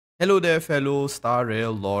Hello there, fellow Star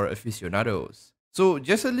Rail lore aficionados. So,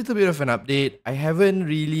 just a little bit of an update. I haven't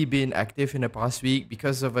really been active in the past week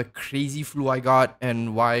because of a crazy flu I got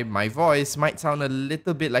and why my voice might sound a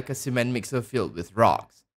little bit like a cement mixer filled with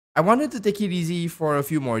rocks. I wanted to take it easy for a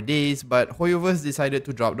few more days, but Hoyoverse decided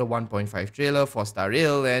to drop the 1.5 trailer for Star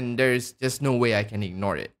Rail, and there's just no way I can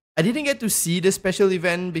ignore it. I didn't get to see the special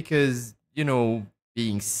event because,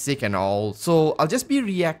 being sick and all, so I'll just be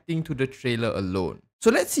reacting to the trailer alone. So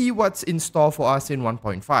let's see what's in store for us in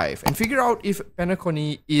 1.5 and figure out if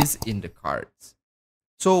Penacony is in the cards.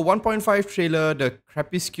 So 1.5 trailer, the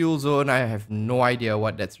Crepuscule Zone, I have no idea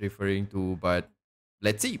what that's referring to, but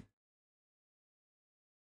let's see.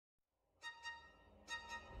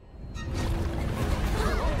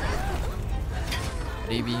 Are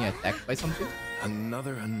they being attacked by something?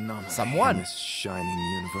 Another anomaly Someone. in this shining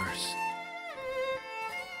universe.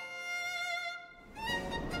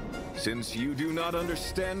 Since you do not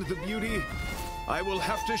understand the beauty, I will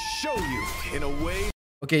have to show you in a way.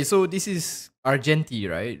 Okay, so this is Argenti,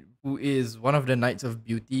 right? Who is one of the Knights of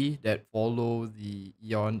Beauty that follow the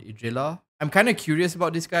Eon Idrilla. I'm kind of curious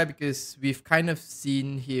about this guy because we've kind of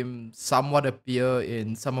seen him somewhat appear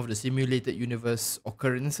in some of the simulated universe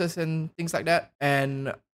occurrences and things like that.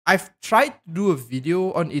 And I've tried to do a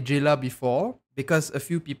video on Idrilla before because a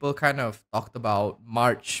few people kind of talked about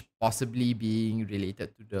March possibly being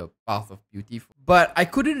related to the Path of Beauty. But I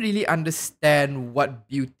couldn't really understand what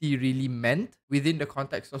beauty really meant within the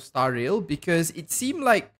context of Star Rail because it seemed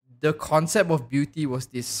like the concept of beauty was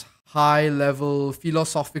this high-level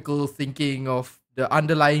philosophical thinking of the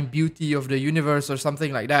underlying beauty of the universe or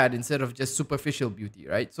something like that instead of just superficial beauty,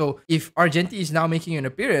 right? So if Argenti is now making an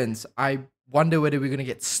appearance, I wonder whether we're going to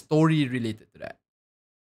get story related to that.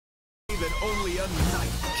 That only a knight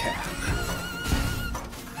can.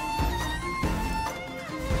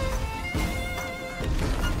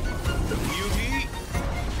 The beauty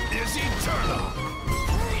is eternal.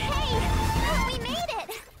 Hey, we made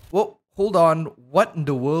it! Whoa, hold on. What in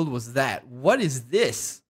the world was that? What is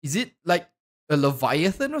this? Is it like a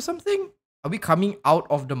Leviathan or something? Are we coming out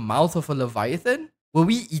of the mouth of a Leviathan? Were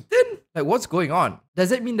we eaten? Like, what's going on? Does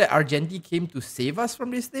that mean that Argenti came to save us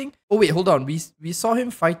from this thing? Oh, wait, hold on. We saw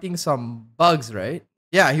him fighting some bugs, right?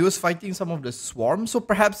 Yeah, he was fighting some of the swarm. So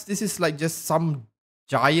perhaps this is like just some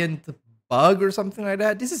giant bug or something like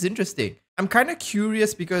that. This is interesting. I'm kind of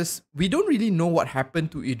curious because we don't really know what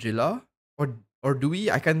happened to Idrilla. Or do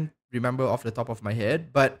we? I can't remember off the top of my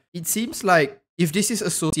head. But it seems like if this is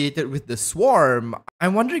associated with the swarm,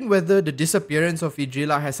 I'm wondering whether the disappearance of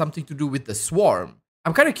Idrilla has something to do with the swarm.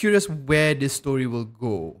 I'm kind of curious where this story will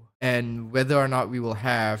go and whether or not we will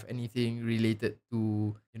have anything related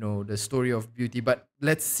to, the story of beauty. But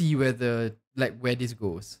let's see where this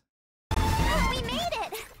goes. We made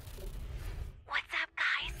it! What's up,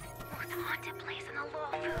 guys? Most haunted place in the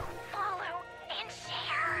Luofu. Follow and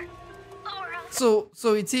share. Or else...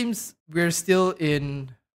 So it seems we're still doing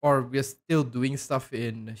stuff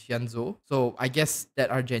in Xianzhou. So I guess that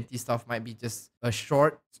Argenti stuff might be just a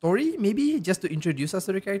short story, maybe just to introduce us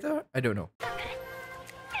to the character. I don't know.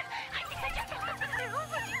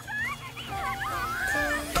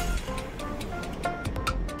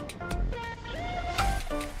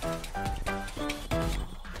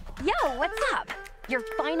 Yo, what's up? You're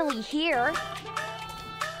finally here.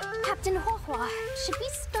 Captain Huohuo, should we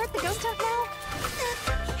start the ghost talk now?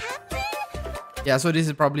 Captain? Yeah, so this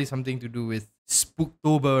is probably something to do with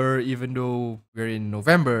spooktober, even though we're in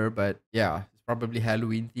November. But yeah, it's probably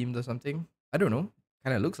Halloween themed or something. I don't know.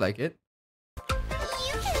 Kind of looks like it. You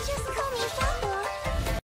can just call me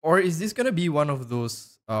Papa. Or is this going to be one of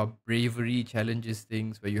those bravery challenges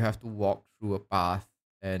things where you have to walk through a path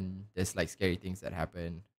and there's like scary things that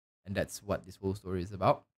happen? And that's what this whole story is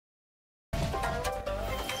about.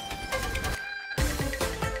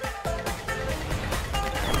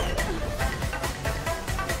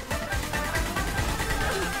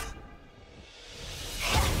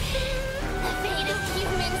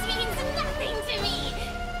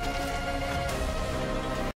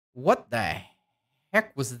 What the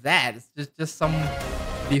heck was that? It's just some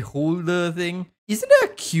beholder thing. Isn't there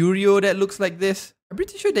a curio that looks like this? I'm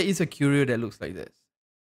pretty sure there is a curio that looks like this.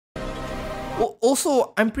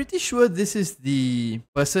 Also, I'm pretty sure this is the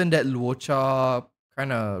person that Luocha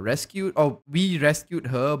kind of rescued. Or we rescued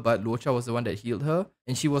her, but Luocha was the one that healed her.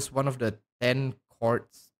 And she was one of the 10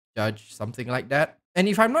 courts judge, something like that. And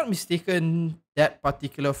if I'm not mistaken, that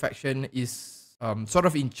particular faction is sort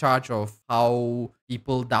of in charge of how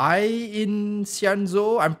people die in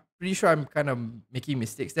Xianzhou. I'm pretty sure I'm kind of making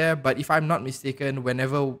mistakes there. But if I'm not mistaken,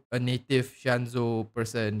 whenever a native Xianzhou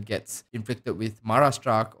person gets inflicted with Mara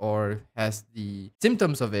struck or has the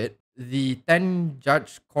symptoms of it, the 10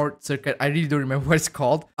 judge court circuit, I really don't remember what it's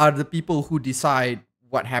called, are the people who decide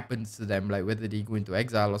what happens to them, like whether they go into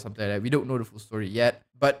exile or something like that. We don't know the full story yet.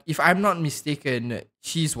 But if I'm not mistaken,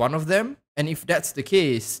 she's one of them. And if that's the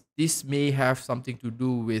case, this may have something to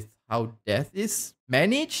do with how death is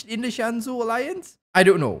managed in the Xianzhou Alliance. I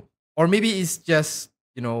don't know. Or maybe it's just,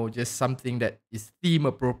 just something that is theme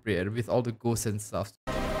appropriate with all the ghosts and stuff.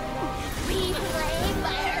 We play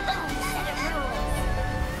by our own set of rules.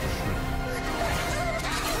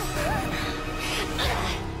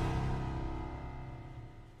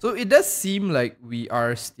 So it does seem like we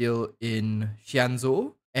are still in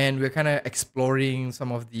Xianzhou, and we're kind of exploring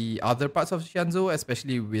some of the other parts of Xianzhou,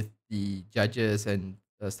 especially with the judges and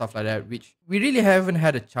stuff like that, which we really haven't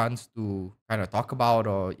had a chance to kind of talk about,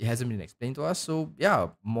 or it hasn't been explained to us. So yeah,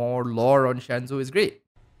 more lore on Xianzhou is great.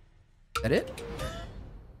 Is that it?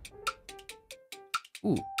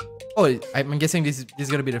 Ooh. Oh, I'm guessing this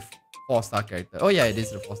is gonna be the 4-star character. Oh yeah, it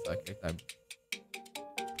is the 4-star character.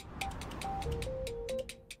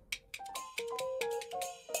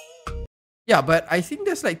 Yeah, but I think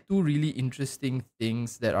there's like two really interesting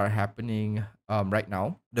things that are happening right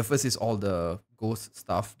now. The first is all the ghost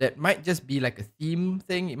stuff that might just be like a theme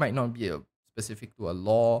thing. It might not be specific to a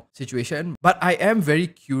law situation. But I am very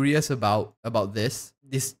curious about this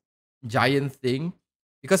giant thing.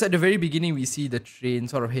 Because at the very beginning, we see the train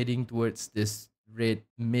sort of heading towards this red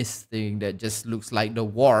mist thing that just looks like the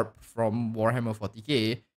warp from Warhammer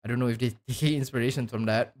 40k. I don't know if they take inspiration from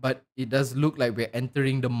that, but it does look like we're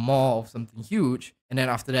entering the maw of something huge. And then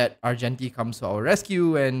after that, Argenti comes to our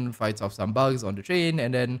rescue and fights off some bugs on the train,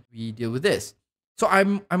 and then we deal with this. So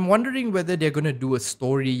I'm wondering whether they're gonna do a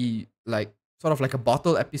story like sort of like a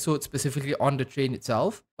bottle episode specifically on the train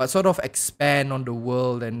itself, but sort of expand on the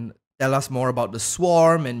world and tell us more about the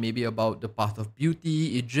Swarm and maybe about the Path of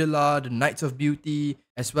Beauty, Idrilla, the Knights of Beauty,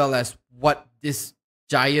 as well as what this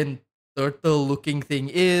giant turtle looking thing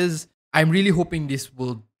is. I'm really hoping this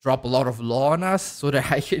will drop a lot of lore on us so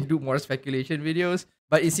that I can do more speculation videos.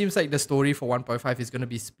 But it seems like the story for 1.5 is going to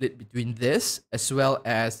be split between this as well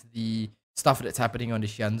as the stuff that's happening on the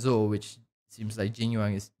Xianzhou, which seems like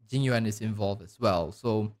Jingyuan is involved as well.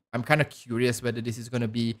 So I'm kind of curious whether this is going to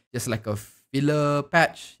be just like a filler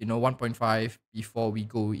patch, 1.5 before we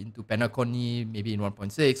go into Penacony, maybe in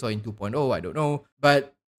 1.6 or in 2.0, I don't know.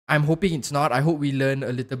 But I'm hoping it's not. I hope we learn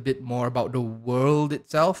a little bit more about the world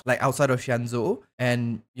itself, like outside of Xianzhou.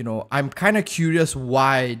 And, I'm kind of curious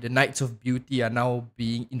why the Knights of Beauty are now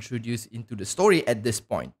being introduced into the story at this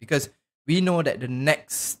point. Because we know that the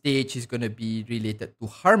next stage is going to be related to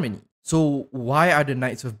Harmony. So why are the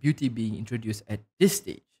Knights of Beauty being introduced at this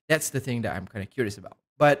stage? That's the thing that I'm kind of curious about.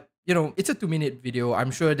 But it's a 2-minute video.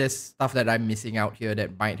 I'm sure there's stuff that I'm missing out here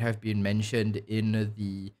that might have been mentioned in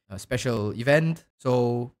the special event.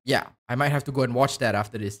 So yeah, I might have to go and watch that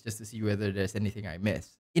after this just to see whether there's anything I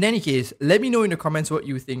missed. In any case, let me know in the comments what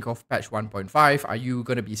you think of patch 1.5. Are you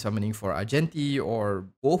going to be summoning for Argenti or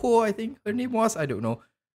Huohuo, I think her name was? I don't know.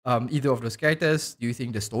 Either of those characters. Do you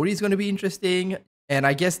think the story is going to be interesting? And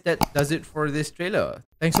I guess that does it for this trailer.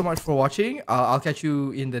 Thanks so much for watching. I'll catch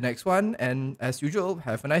you in the next one. And as usual,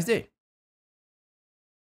 have a nice day.